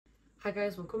Hi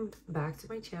guys, welcome back to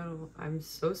my channel. I'm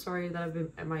so sorry that I've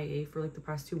been MIA for like the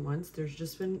past 2 months. There's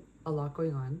just been a lot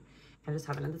going on. I just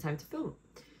haven't had the time to film.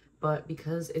 But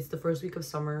because it's the first week of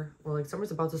summer, or like summer's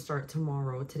about to start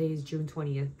tomorrow, today is June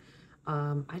 20th,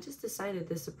 I just decided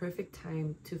this is a perfect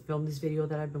time to film this video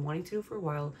that I've been wanting to do for a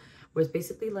while, where it's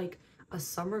basically like a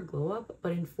summer glow up,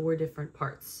 but in 4 different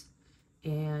parts.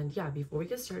 And yeah, before we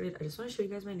get started, I just want to show you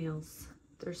guys my nails.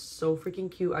 They're so freaking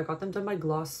cute. I got them done by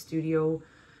Gloss Studio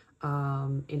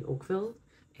in Oakville.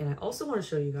 And I also want to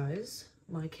show you guys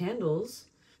my candles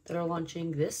that are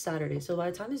launching this Saturday. So by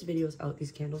the time this video is out,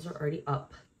 these candles are already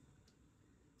up.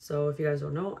 So if you guys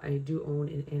don't know, I do own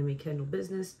an anime candle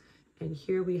business. And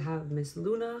here we have Miss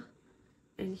Luna.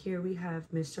 And here we have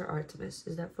Mr. Artemis.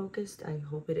 Is that focused? I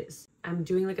hope it is. I'm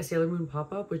doing like a Sailor Moon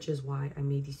pop-up, which is why I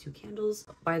made these 2 candles.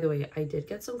 By the way, I did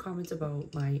get some comments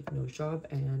about my nose job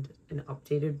and an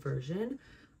updated version.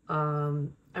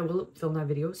 I will film that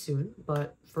video soon,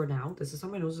 but for now, this is how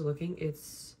my nose is looking.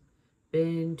 It's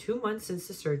been 2 months since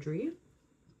the surgery.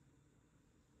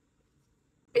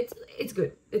 It's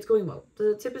good. It's going well.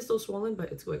 The tip is still swollen,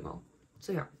 but it's going well.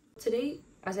 So yeah, today,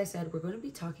 as I said, we're going to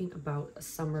be talking about a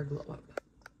summer glow up.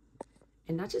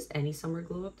 And not just any summer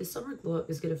glow up. This summer glow up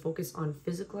is going to focus on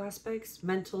physical aspects,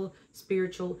 mental,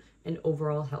 spiritual, and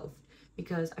overall health.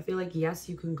 Because I feel like, yes,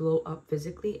 you can glow up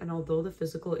physically, and although the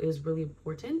physical is really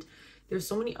important, there's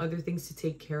so many other things to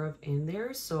take care of in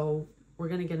there. So we're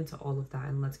going to get into all of that,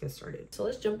 and let's get started. So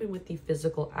let's jump in with the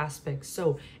physical aspects.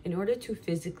 So in order to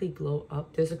physically glow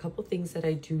up, there's a couple things that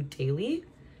I do daily,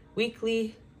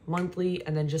 weekly, monthly,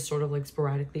 and then just sort of like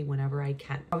sporadically whenever I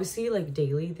can. Obviously, like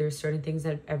daily, there's certain things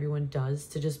that everyone does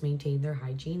to just maintain their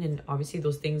hygiene, and obviously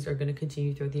those things are going to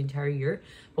continue throughout the entire year.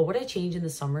 But what I change in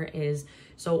the summer is,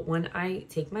 so when I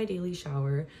take my daily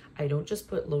shower, I don't just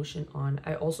put lotion on,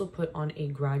 I also put on a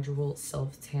gradual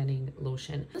self-tanning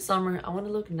lotion. In the summer, I want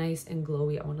to look nice and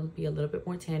glowy. I want to be a little bit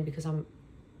more tan because I'm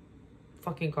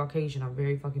fucking Caucasian. I'm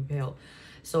very fucking pale.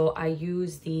 So I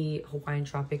use the Hawaiian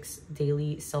Tropics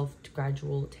Daily Self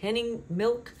Gradual Tanning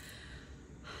Milk.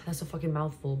 That's a fucking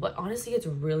mouthful, but honestly, it's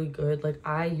really good. Like,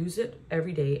 I use it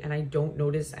every day and I don't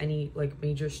notice any like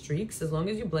major streaks. As long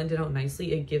as you blend it out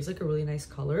nicely, it gives like a really nice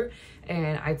color,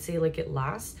 and I'd say like it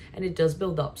lasts and it does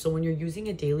build up. So when you're using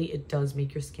it daily, it does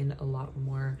make your skin a lot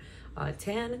more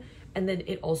tan. And then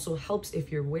it also helps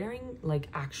if you're wearing like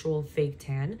actual fake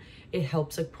tan, it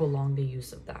helps like prolong the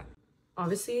use of that.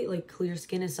 Obviously, like clear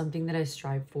skin is something that I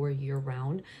strive for year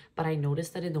round, but I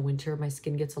noticed that in the winter my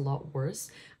skin gets a lot worse.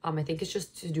 I think it's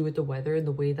just to do with the weather and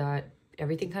the way that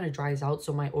everything kind of dries out,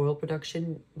 so my oil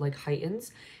production like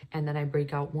heightens, and then I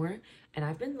break out more. And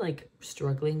I've been like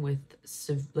struggling with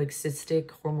like cystic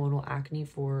hormonal acne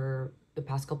for the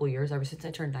past couple of years, ever since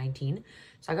I turned 19.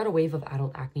 So I got a wave of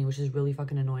adult acne, which is really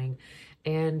fucking annoying,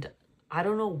 and I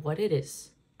don't know what it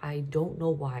is. I don't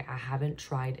know why I haven't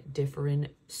tried Differin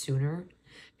sooner,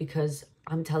 because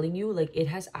I'm telling you, like, it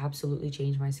has absolutely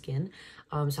changed my skin.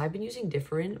 So I've been using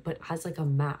Differin, but as like a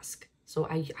mask. So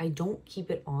I don't keep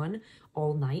it on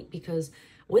all night, because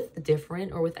with the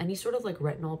Differin or with any sort of like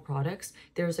retinol products,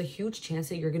 there's a huge chance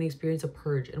that you're going to experience a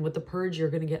purge. And with the purge, you're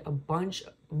going to get a bunch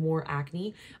more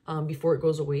acne before it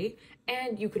goes away.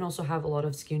 And you can also have a lot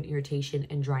of skin irritation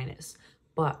and dryness.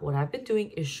 But what I've been doing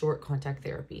is short contact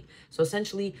therapy. So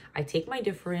essentially, I take my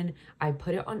Differin, I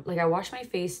put it on, like I wash my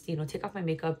face, you know, take off my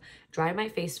makeup, dry my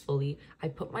face fully. I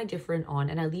put my Differin on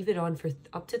and I leave it on for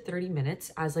up to 30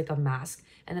 minutes as like a mask.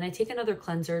 And then I take another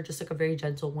cleanser, just like a very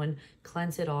gentle one,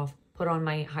 cleanse it off, put on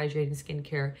my hydrating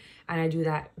skincare. And I do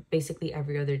that basically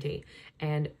every other day.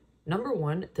 And number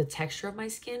one, the texture of my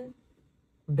skin,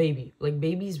 baby, like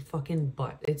baby's fucking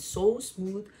butt. It's so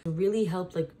smooth. It really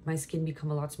helped like my skin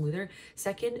become a lot smoother.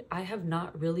 Second, I have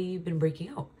not really been breaking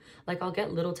out. Like, I'll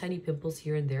get little tiny pimples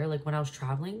here and there. Like when I was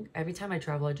traveling, every time I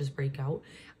travel I just break out,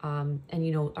 and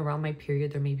you know, around my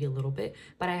period there may be a little bit,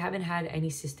 but I haven't had any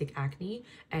cystic acne.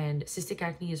 And cystic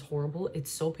acne is horrible.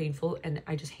 It's so painful and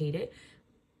I just hate it.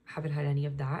 Haven't had any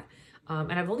of that.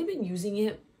 And I've only been using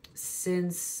it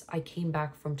since I came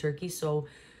back from Turkey, so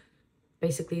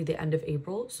basically the end of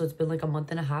April. So it's been like a month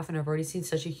and a half and I've already seen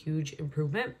such a huge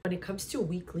improvement. When it comes to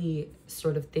weekly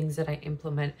sort of things that I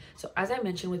implement, so as I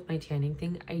mentioned with my tanning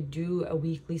thing, I do a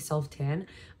weekly self-tan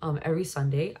every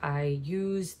Sunday. I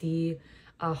use the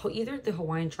either the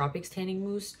Hawaiian Tropics tanning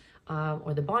mousse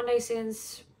or the Bondi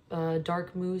Sands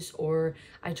dark mousse, or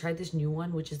I tried this new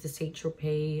one, which is the Saint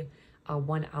Tropez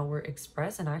 1 Hour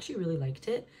Express, and I actually really liked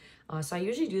it. So I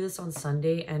usually do this on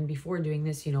Sunday, and before doing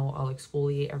this, you know, I'll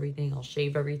exfoliate everything, I'll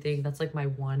shave everything. That's like my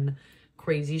one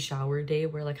crazy shower day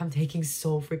where like I'm taking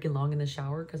so freaking long in the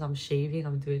shower because I'm shaving,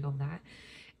 I'm doing all that.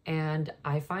 And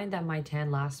I find that my tan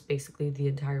lasts basically the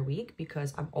entire week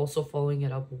because I'm also following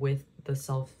it up with the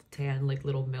self tan like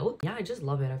little milk. Yeah, I just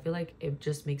love it. I feel like it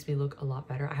just makes me look a lot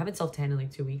better. I haven't self tanned in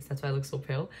like 2 weeks, that's why I look so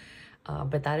pale.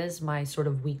 But that is my sort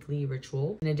of weekly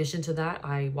ritual. In addition to that,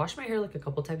 I wash my hair like a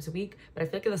couple times a week, but I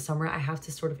feel like in the summer I have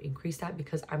to sort of increase that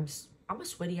because I'm a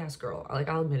sweaty ass girl. Like,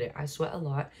 I'll admit it, I sweat a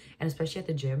lot, and especially at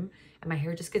the gym, and my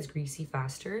hair just gets greasy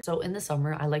faster. So in the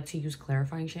summer, I like to use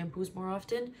clarifying shampoos more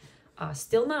often.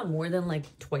 Still not more than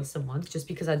like twice a month, just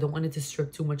because I don't want it to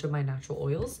strip too much of my natural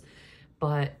oils.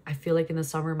 But I feel like in the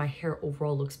summer, my hair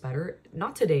overall looks better.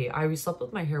 Not today, I slept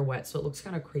with my hair wet, so it looks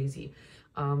kind of crazy.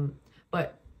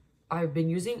 But I've been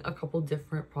using a couple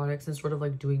different products and sort of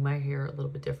like doing my hair a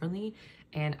little bit differently.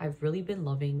 And I've really been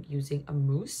loving using a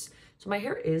mousse. So my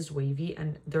hair is wavy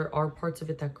and there are parts of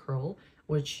it that curl,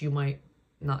 which you might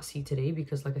not see today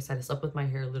because, like I said, I slept with my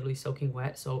hair literally soaking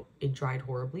wet, so it dried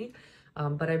horribly.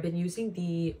 But I've been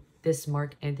using this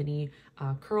Marc Anthony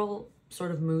curl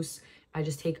sort of mousse. I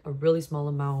just take a really small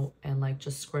amount and like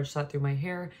just squish that through my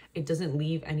hair. It doesn't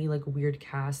leave any like weird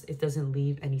cast. It doesn't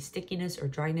leave any stickiness or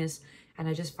dryness. And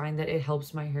I just find that it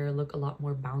helps my hair look a lot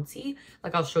more bouncy.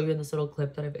 Like, I'll show you in this little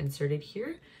clip that I've inserted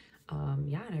here.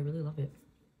 Yeah, and I really love it.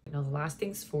 You know, the last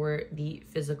things for the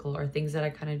physical are things that I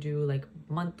kind of do like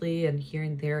monthly and here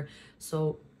and there.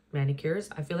 So manicures.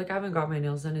 I feel like I haven't got my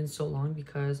nails done in so long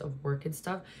because of work and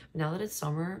stuff. Now that it's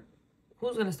summer,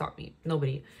 who's gonna stop me?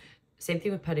 Nobody. Same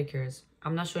thing with pedicures.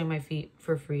 I'm not showing my feet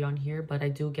for free on here, but I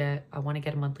want to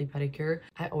get a monthly pedicure.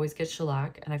 I always get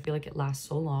shellac and I feel like it lasts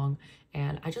so long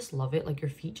and I just love it. Like, your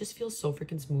feet just feel so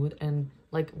freaking smooth. And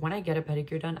like, when I get a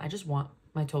pedicure done, I just want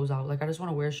my toes out. Like, I just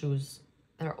want to wear shoes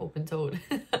that are open toed.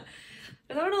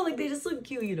 I don't know, like, they just look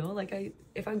cute, you know? Like,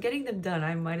 if I'm getting them done,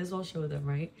 I might as well show them,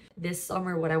 right? This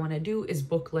summer, what I want to do is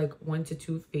book like 1 to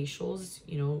 2 facials,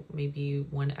 you know, maybe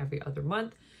one every other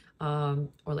month.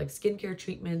 Or like skincare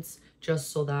treatments,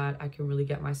 just so that I can really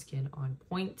get my skin on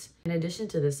point. In addition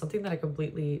to this, something that I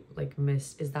completely like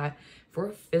missed is that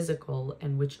for physical,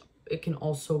 and which it can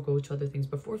also go to other things,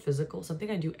 but for physical, something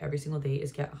I do every single day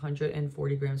is get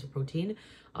 140 grams of protein,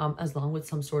 as long with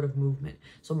some sort of movement.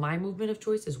 So my movement of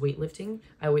choice is weightlifting.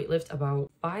 I weightlift about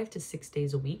 5 to 6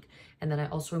 days a week, and then I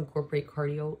also incorporate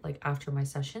cardio like after my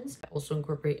sessions. I also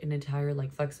incorporate an entire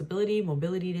like flexibility,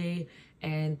 mobility day,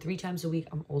 and 3 times a week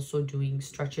I'm also doing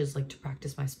stretches like to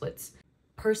practice my splits.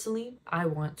 Personally, I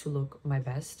want to look my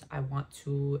best. I want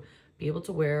to be able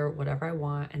to wear whatever I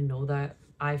want and know that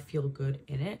I feel good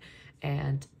in it.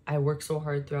 And I work so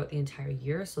hard throughout the entire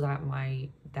year so that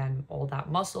then all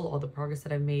that muscle, all the progress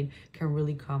that I've made can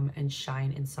really come and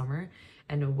shine in summer.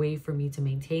 And a way for me to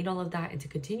maintain all of that and to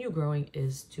continue growing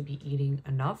is to be eating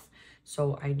enough.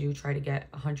 So I do try to get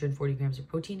 140 grams of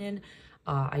protein in.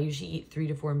 I usually eat 3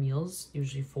 to 4 meals,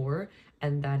 usually 4,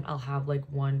 and then I'll have like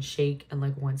 1 shake and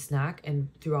like 1 snack, and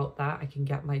throughout that I can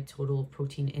get my total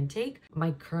protein intake.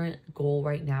 My current goal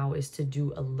right now is to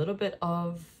do a little bit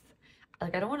of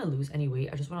like, I don't want to lose any weight,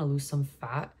 I just want to lose some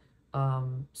fat,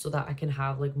 so that I can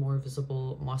have like more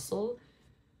visible muscle.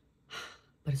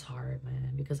 But it's hard,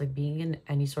 man, because like being in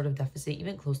any sort of deficit,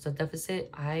 even close to deficit,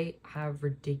 I have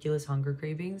ridiculous hunger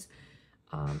cravings.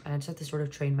 And I just have to sort of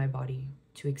train my body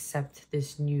to accept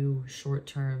this new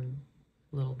short-term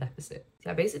little deficit.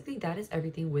 Yeah, basically that is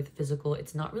everything with physical.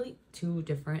 It's not really too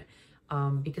different,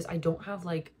 because I don't have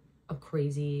like a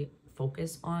crazy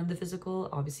focus on the physical.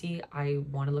 Obviously, I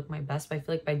want to look my best, but I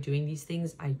feel like by doing these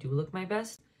things, I do look my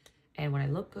best. And when I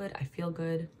look good, I feel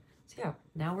good. So yeah,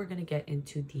 now we're gonna get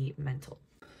into the mental.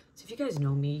 So if you guys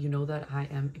know me, you know that I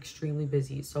am extremely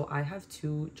busy. So I have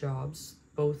 2 jobs,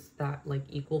 both that like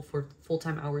equal for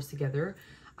full-time hours together.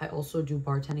 I also do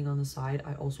bartending on the side.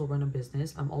 I also run a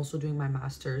business. I'm also doing my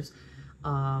master's.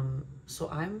 So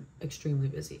I'm extremely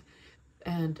busy.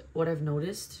 And what I've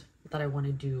noticed that I want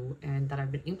to do and that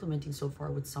I've been implementing so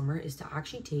far with summer is to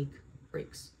actually take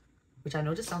breaks, which I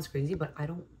know just sounds crazy, but I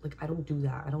don't do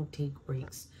that. I don't take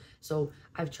breaks. So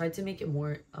I've tried to make it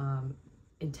more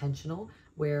intentional,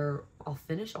 where I'll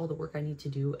finish all the work I need to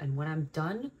do, and when I'm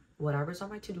done, whatever's on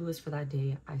my to-do list for that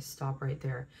day, I stop right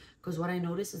there. Because what I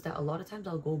notice is that a lot of times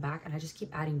I'll go back and I just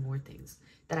keep adding more things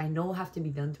that I know have to be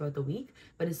done throughout the week,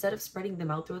 but instead of spreading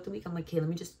them out throughout the week, I'm like, hey, let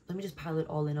me just pile it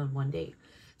all in on one day.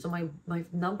 So my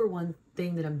number one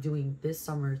thing that I'm doing this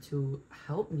summer to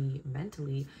help me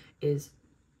mentally is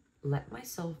let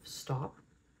myself stop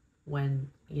when,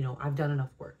 you know, I've done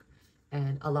enough work,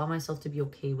 and allow myself to be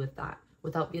okay with that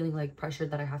without feeling like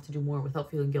pressured that I have to do more, without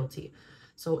feeling guilty.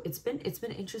 So it's been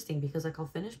interesting because like I'll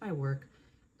finish my work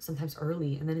sometimes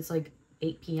early and then it's like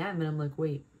 8 p.m. and I'm like,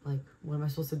 wait, like what am I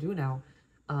supposed to do now?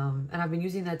 And I've been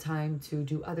using that time to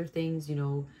do other things, you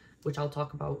know, which I'll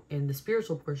talk about in the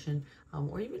spiritual portion,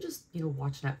 or even just, you know,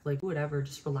 watch Netflix, whatever,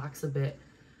 just relax a bit.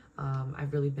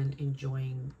 I've really been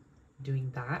enjoying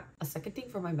doing that. A second thing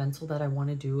for my mental that I want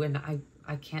to do, and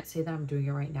I can't say that I'm doing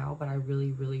it right now, but I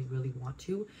really, really, really want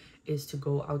to, is to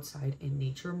go outside in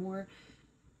nature more,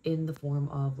 in the form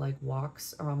of like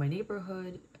walks around my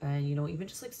neighborhood, and you know, even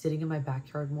just like sitting in my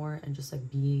backyard more and just like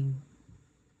being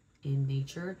in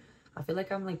nature. I feel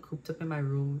like I'm like cooped up in my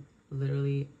room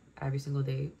literally every single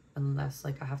day unless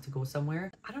like I have to go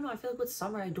somewhere. I don't know, I feel like with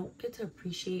summer I don't get to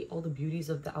appreciate all the beauties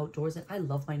of the outdoors, and I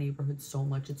love my neighborhood so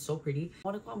much. It's so pretty. I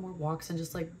want to go on more walks and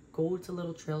just like go to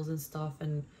little trails and stuff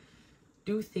and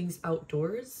do things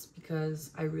outdoors, because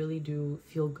I really do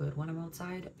feel good when I'm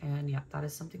outside. And yeah, that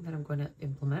is something that I'm going to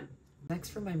implement. Next,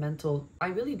 for my mental, I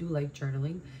really do like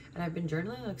journaling, and I've been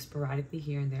journaling like sporadically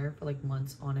here and there for like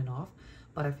months on and off,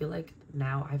 but I feel like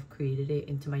now I've created it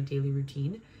into my daily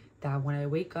routine, that when I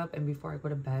wake up and before I go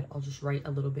to bed, I'll just write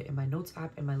a little bit in my notes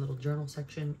app in my little journal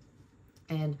section.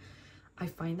 And I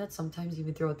find that sometimes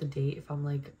even throughout the day, if I'm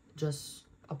like just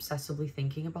obsessively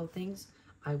thinking about things,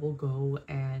 I will go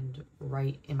and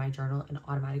write in my journal, and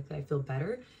automatically I feel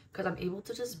better because I'm able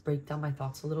to just break down my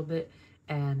thoughts a little bit.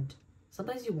 And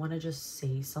sometimes you want to just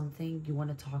say something, you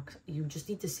want to talk, you just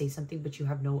need to say something, but you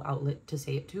have no outlet to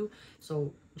say it to.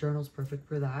 So journal's perfect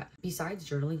for that. Besides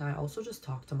journaling, I also just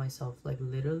talk to myself like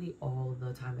literally all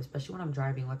the time, especially when I'm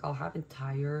driving. Like I'll have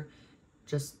entire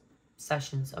just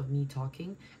sessions of me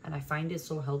talking, and I find it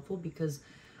so helpful because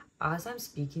as I'm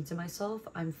speaking to myself,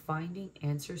 I'm finding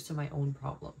answers to my own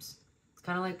problems. It's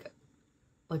kind of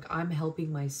like I'm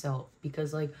helping myself,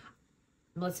 because like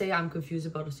let's say I'm confused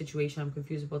about a situation, I'm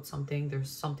confused about something,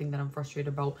 there's something that I'm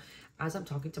frustrated about. As I'm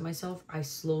talking to myself, I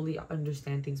slowly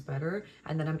understand things better,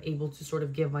 and then I'm able to sort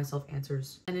of give myself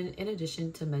answers. And in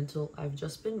addition to mental, I've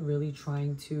just been really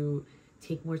trying to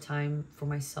take more time for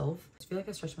myself. I feel like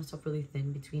I stretch myself really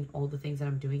thin between all the things that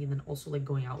I'm doing, and then also like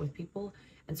going out with people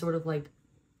and sort of like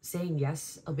saying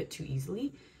yes a bit too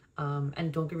easily.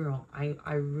 And don't get me wrong,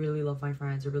 I really love my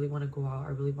friends. I really want to go out. I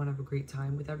really want to have a great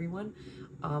time with everyone.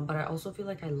 But I also feel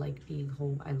like I like being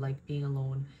home. I like being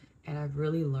alone. And I've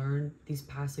really learned these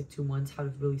past like 2 months how to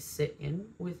really sit in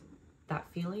with that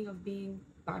feeling of being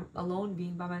alone,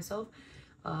 being by myself.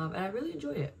 And I really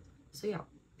enjoy it. So yeah,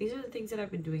 these are the things that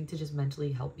I've been doing to just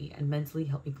mentally help me, and mentally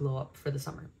help me glow up for the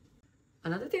summer.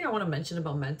 Another thing I want to mention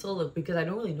about mental, because I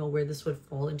don't really know where this would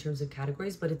fall in terms of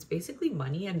categories, but it's basically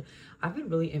money. And I've been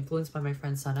really influenced by my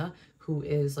friend Sana, who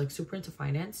is like super into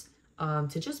finance,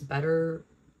 to just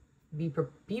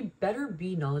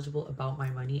be knowledgeable about my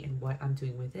money and what I'm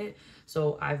doing with it.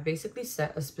 So I've basically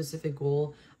set a specific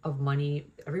goal of money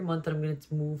every month that I'm going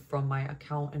to move from my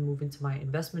account and move into my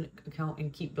investment account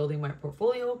and keep building my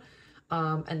portfolio.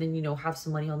 And then, you know, have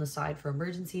some money on the side for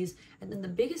emergencies. And then the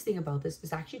biggest thing about this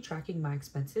is actually tracking my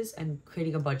expenses and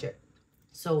creating a budget.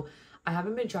 So I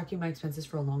haven't been tracking my expenses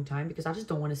for a long time because I just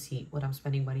don't want to see what I'm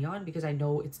spending money on, because I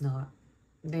know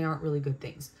they aren't really good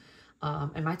things.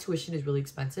 And my tuition is really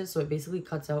expensive, so it basically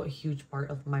cuts out a huge part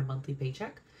of my monthly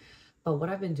paycheck. But what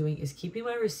I've been doing is keeping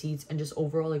my receipts and just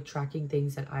overall like tracking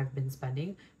things that I've been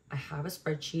spending. I have a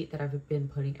spreadsheet that I've been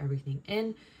putting everything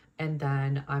in, and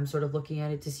then I'm sort of looking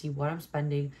at it to see what I'm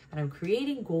spending, and I'm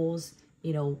creating goals.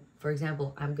 You know, for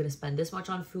example, I'm gonna spend this much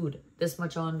on food, this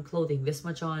much on clothing, this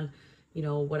much on, you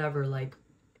know, whatever, like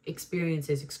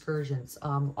experiences, excursions,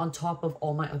 on top of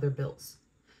all my other bills.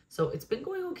 So it's been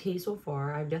going okay so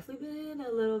far. I've definitely been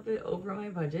a little bit over my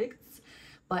budgets,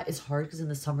 but it's hard because in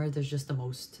the summer there's just the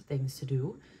most things to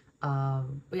do.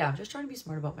 But yeah, I'm just trying to be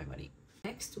smart about my money.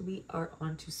 Next, we are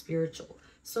on to spiritual.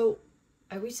 So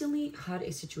I recently had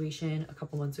a situation a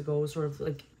couple months ago, sort of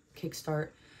like kickstart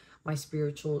my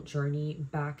spiritual journey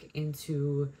back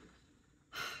into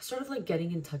sort of like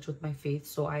getting in touch with my faith.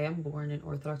 So I am born an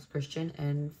Orthodox Christian,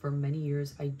 and for many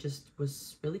years I just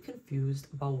was really confused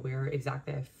about where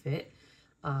exactly I fit,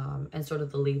 and sort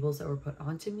of the labels that were put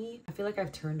onto me. I feel like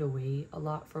I've turned away a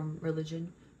lot from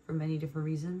religion for many different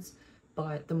reasons,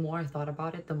 but the more I thought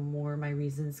about it, the more my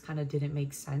reasons kind of didn't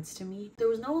make sense to me. There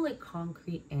was no like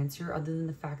concrete answer other than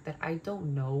the fact that I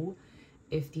don't know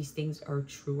if these things are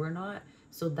true or not.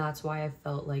 So that's why I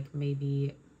felt like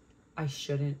maybe I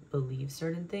shouldn't believe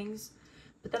certain things.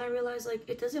 But then I realized like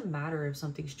it doesn't matter if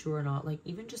something's true or not. Like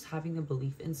even just having a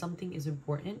belief in something is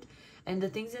important. And the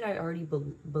things that I already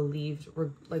believed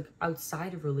were like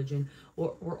outside of religion,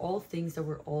 or were all things that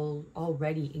were all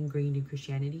already ingrained in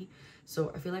Christianity.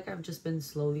 So I feel like I've just been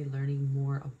slowly learning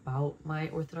more about my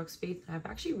Orthodox faith, and I've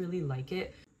actually really like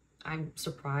it. I'm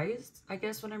surprised, I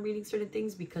guess, when I'm reading certain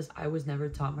things, because I was never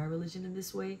taught my religion in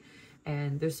this way.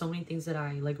 and there's so many things that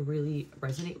I like really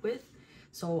resonate with.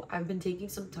 So I've been taking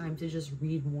some time to just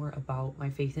read more about my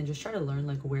faith and just try to learn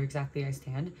like where exactly I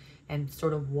stand and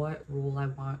sort of what role I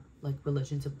want like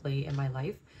religion to play in my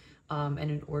life. And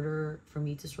in order for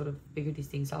me to sort of figure these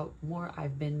things out more,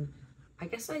 I've been, I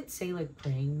guess I'd say like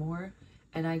praying more.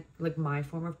 And I like my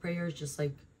form of prayer is just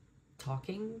like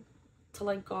talking to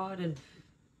like God. And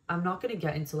I'm not going to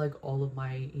get into like all of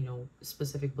my, you know,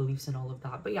 specific beliefs and all of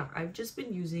that. But yeah, I've just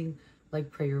been using like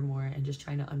prayer more and just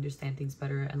trying to understand things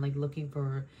better and like looking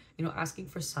for, you know, asking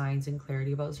for signs and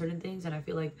clarity about certain things. And I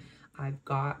feel like I've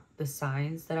got the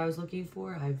signs that I was looking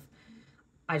for.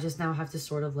 I just now have to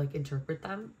sort of like interpret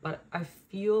them. But I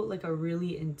feel like a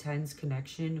really intense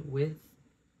connection with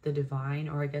the divine,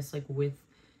 or I guess like with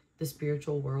the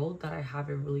spiritual world, that I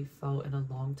haven't really felt in a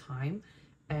long time.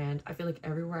 And I feel like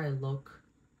everywhere I look,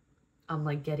 I'm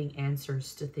like getting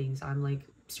answers to things. I'm like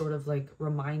sort of like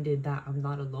reminded that I'm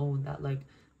not alone, that like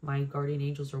my guardian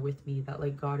angels are with me, that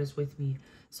like God is with me.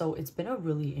 So it's been a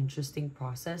really interesting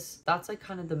process. That's like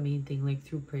kind of the main thing, like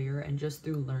through prayer and just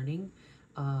through learning,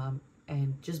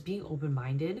 and just being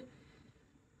open-minded.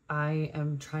 I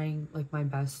am trying like my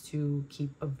best to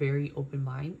keep a very open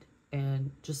mind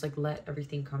and just like let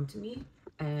everything come to me.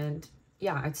 And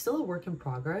yeah, it's still a work in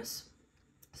progress.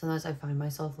 Sometimes I find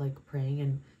myself like praying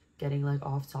and getting like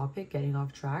off topic, getting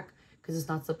off track, because it's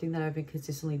not something that I've been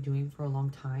consistently doing for a long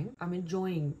time. I'm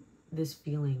enjoying this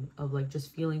feeling of like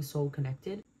just feeling so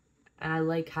connected. And I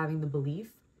like having the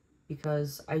belief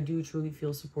because I do truly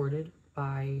feel supported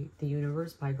by the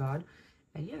universe, by God.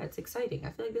 And yeah, it's exciting.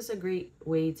 I feel like this is a great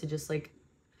way to just like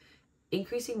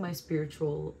increasing my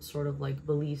spiritual sort of like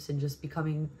beliefs and just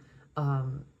becoming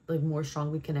like more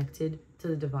strongly connected to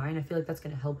the divine. I feel like that's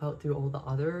going to help out through all the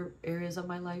other areas of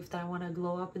my life that I want to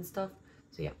glow up and stuff.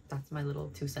 So yeah, that's my little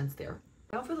 2 cents there.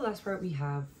 Now for the last part, we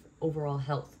have overall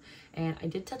health. And I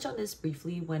did touch on this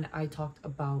briefly when I talked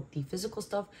about the physical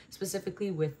stuff,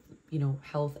 specifically with, you know,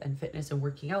 health and fitness and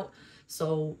working out.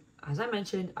 So as I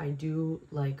mentioned, I do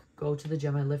like go to the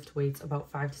gym. I lift weights about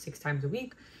 5 to 6 times a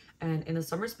week. And in the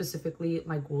summer specifically,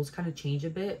 my goals kind of change a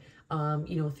bit.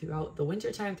 You know, throughout the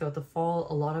winter time, throughout the fall,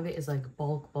 a lot of it is like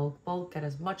bulk, get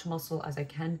as much muscle as I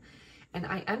can. And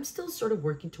I am still sort of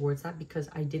working towards that because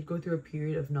I did go through a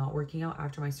period of not working out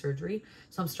after my surgery.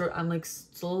 So I'm like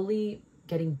slowly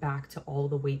getting back to all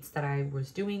the weights that I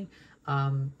was doing.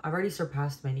 I've already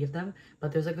surpassed many of them,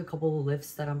 but there's like a couple of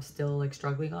lifts that I'm still like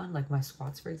struggling on, like my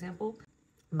squats, for example.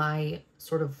 My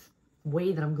sort of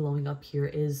way that I'm glowing up here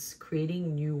is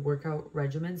creating new workout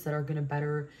regimens that are going to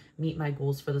better meet my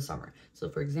goals for the summer. So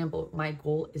for example, my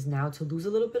goal is now to lose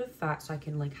a little bit of fat so I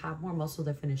can like have more muscle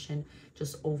definition,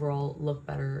 just overall look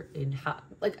better in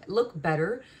like look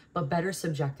better, but better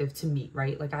subjective to me,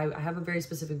 right? Like I have a very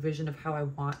specific vision of how I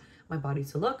want my body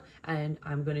to look, and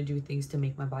I'm going to do things to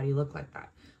make my body look like that.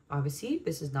 Obviously,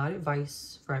 this is not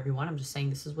advice for everyone. I'm just saying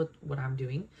this is what I'm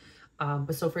doing.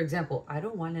 But so for example, I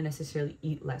don't want to necessarily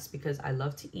eat less because I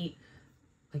love to eat.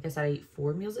 Like I said, I eat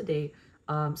 4 meals a day.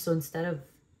 So instead of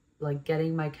like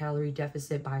getting my calorie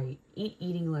deficit by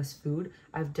eating less food,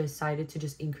 I've decided to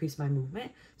just increase my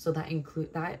movement. So that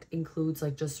includes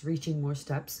like just reaching more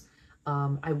steps.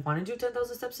 I want to do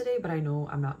 10,000 steps a day, but I know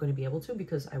I'm not going to be able to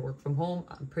because I work from home.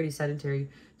 I'm pretty sedentary.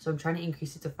 So I'm trying to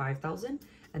increase it to 5,000.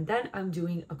 And then I'm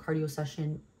doing a cardio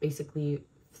session, basically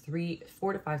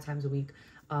 4 to 5 times a week.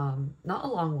 Not a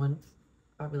long one,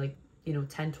 probably like, you know,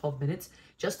 10-12 minutes,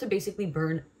 just to basically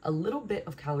burn a little bit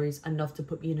of calories, enough to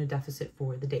put me in a deficit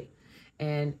for the day.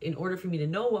 And in order for me to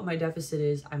know what my deficit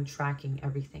is, I'm tracking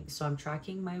everything. So I'm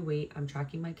tracking my weight, I'm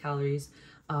tracking my calories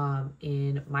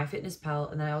in MyFitnessPal,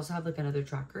 and then I also have like another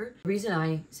tracker. The reason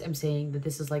I am saying that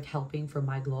this is like helping for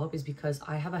my glow up is because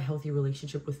I have a healthy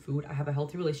relationship with food. I have a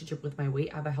healthy relationship with my weight.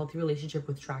 I have a healthy relationship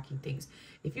with tracking things.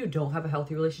 If you don't have a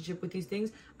healthy relationship with these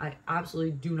things, I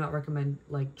absolutely do not recommend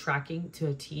like tracking to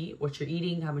a T what you're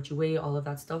eating, how much you weigh, all of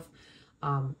that stuff.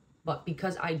 But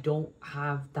because I don't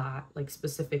have that like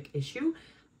specific issue,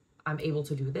 I'm able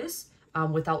to do this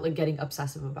without like getting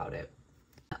obsessive about it.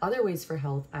 Other ways for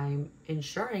health, I'm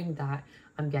ensuring that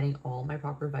I'm getting all my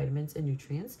proper vitamins and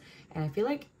nutrients. And I feel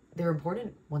like they're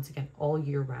important, once again, all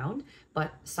year round.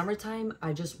 But summertime,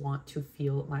 I just want to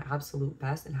feel my absolute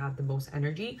best and have the most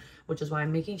energy, which is why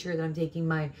I'm making sure that I'm taking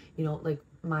my, you know, like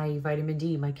my vitamin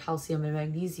D, my calcium and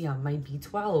magnesium, my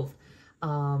B12.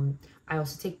 I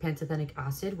also take pantothenic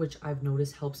acid, which I've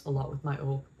noticed helps a lot with my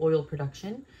oil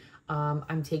production.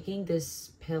 I'm taking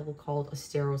this pill called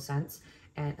Asterosense,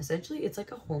 and essentially it's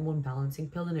like a hormone balancing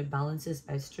pill, and it balances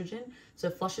estrogen, so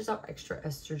it flushes out extra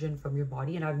estrogen from your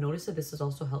body. And I've noticed that this has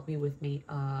also helped me with me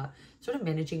sort of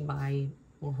managing my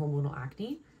more hormonal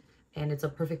acne. and it's a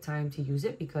perfect time to use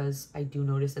it because I do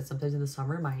notice that sometimes in the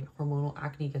summer my hormonal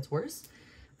acne gets worse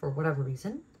for whatever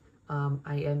reason.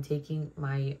 I am taking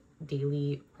my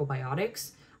daily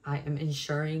probiotics. I am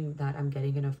ensuring that I'm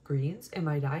getting enough greens in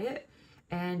my diet,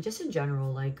 and just in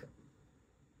general, like,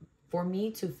 for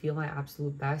me to feel my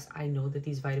absolute best, I know that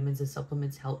these vitamins and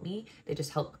supplements help me. They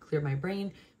just help clear my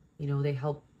brain. You know, they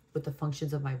help with the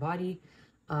functions of my body.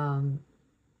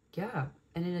 Yeah.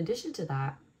 And in addition to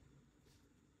that,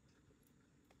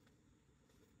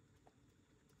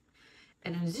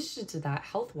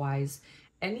 health-wise,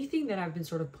 anything that I've been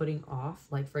sort of putting off,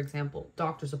 like for example,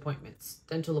 doctor's appointments,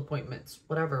 dental appointments,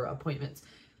 whatever appointments,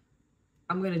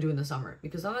 I'm gonna do in the summer,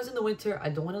 because as in the winter, I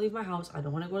don't want to leave my house. I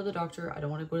don't want to go to the doctor. I don't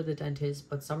want to go to the dentist.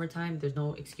 But summertime, there's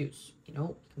no excuse. You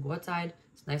know, you can go outside.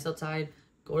 It's nice outside.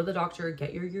 Go to the doctor.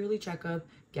 Get your yearly checkup.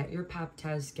 Get your pap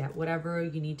test. Get whatever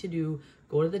you need to do.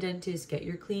 Go to the dentist. Get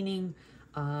your cleaning.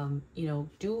 You know,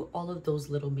 do all of those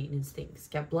little maintenance things.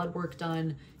 Get blood work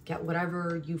done. Get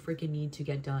whatever you freaking need to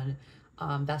get done.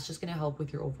 That's just gonna help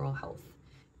with your overall health.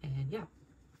 And yeah.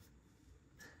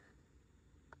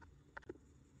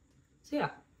 So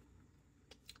yeah,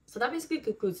 so that basically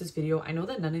concludes this video. I know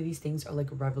that none of these things are like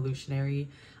revolutionary,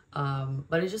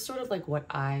 but it's just sort of like what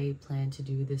I plan to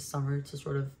do this summer to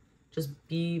sort of just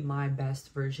be my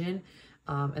best version.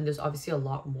 And there's obviously a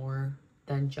lot more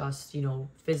than just, you know,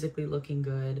 physically looking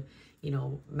good, you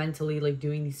know, mentally like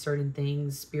doing these certain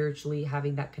things, spiritually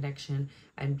having that connection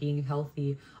and being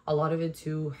healthy. A lot of it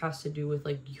too has to do with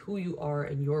like who you are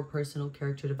and your personal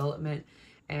character development.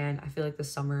 And I feel like this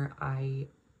summer I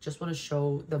just want to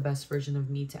show the best version of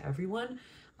me to everyone,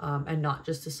 and not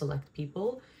just to select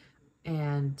people.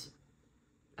 And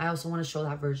I also want to show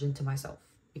that version to myself,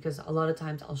 because a lot of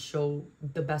times I'll show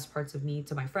the best parts of me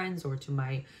to my friends or to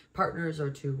my partners or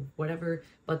to whatever,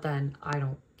 but then I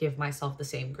don't give myself the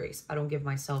same grace. I don't give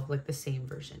myself like the same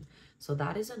version. So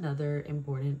that is another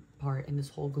important part in this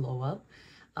whole glow up.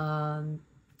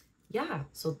 Yeah,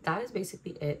 so that is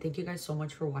basically it. Thank you guys so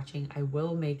much for watching. I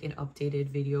will make an updated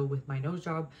video with my nose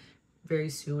job very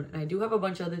soon, and I do have a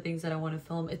bunch of other things that I want to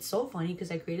film. It's so funny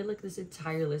because I created like this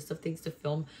entire list of things to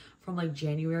film from like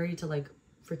January to like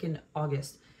freaking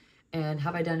August. And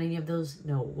have I done any of those?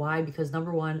 No. Why? Because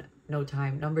number one, no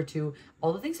time. Number two,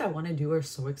 all the things I want to do are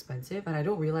so expensive, and I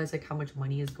don't realize like how much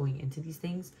money is going into these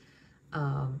things.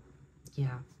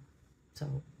 Yeah,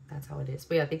 so that's how it is.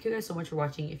 But yeah, thank you guys so much for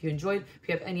watching. If you enjoyed, if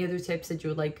you have any other tips that you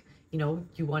would like, you know,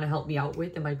 you want to help me out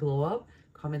with in my glow up,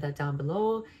 comment that down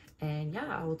below. And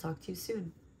yeah, I will talk to you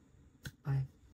soon. Bye.